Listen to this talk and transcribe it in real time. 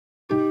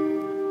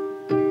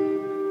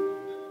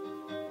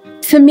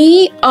To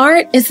me,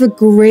 art is the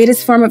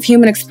greatest form of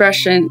human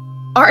expression.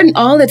 Art in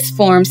all its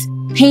forms,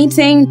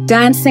 painting,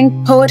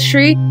 dancing,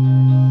 poetry.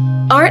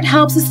 Art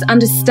helps us to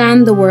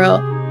understand the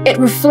world. It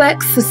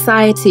reflects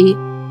society,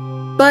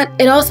 but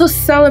it also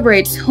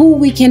celebrates who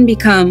we can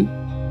become.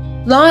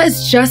 Law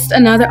is just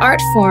another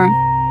art form.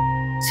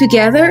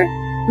 Together,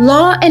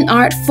 law and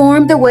art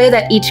form the way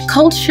that each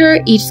culture,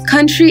 each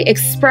country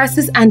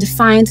expresses and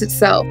defines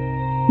itself.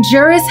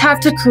 Jurors have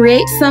to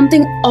create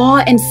something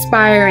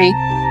awe-inspiring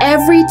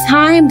every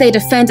time they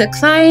defend a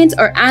client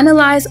or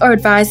analyze or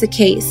advise a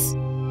case.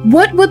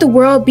 What would the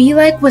world be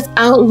like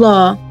without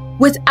law,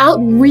 without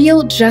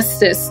real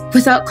justice,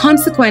 without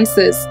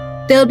consequences?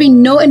 There'll be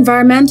no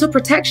environmental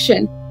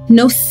protection,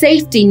 no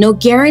safety, no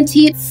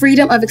guaranteed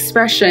freedom of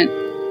expression.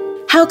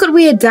 How could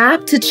we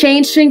adapt to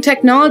changing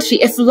technology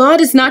if law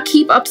does not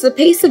keep up to the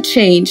pace of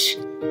change?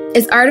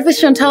 Is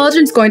artificial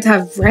intelligence going to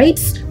have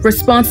rights,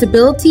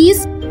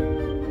 responsibilities?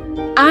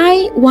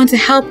 I want to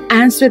help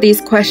answer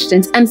these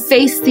questions and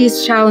face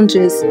these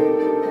challenges.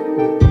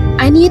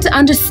 I need to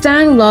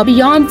understand law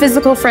beyond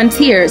physical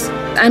frontiers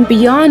and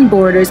beyond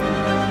borders,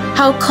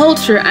 how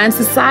culture and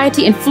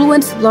society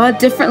influence law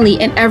differently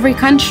in every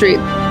country.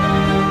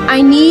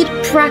 I need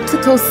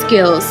practical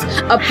skills,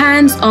 a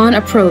hands-on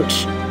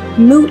approach,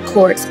 moot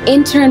courts,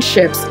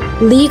 internships,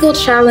 legal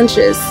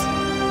challenges.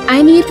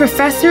 I need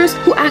professors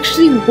who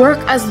actually work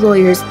as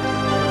lawyers.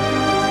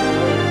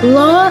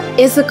 Law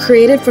is a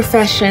creative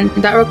profession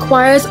that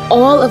requires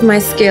all of my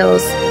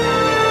skills.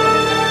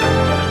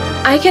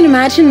 I can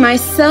imagine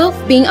myself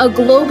being a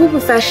global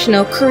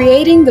professional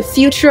creating the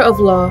future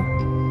of law.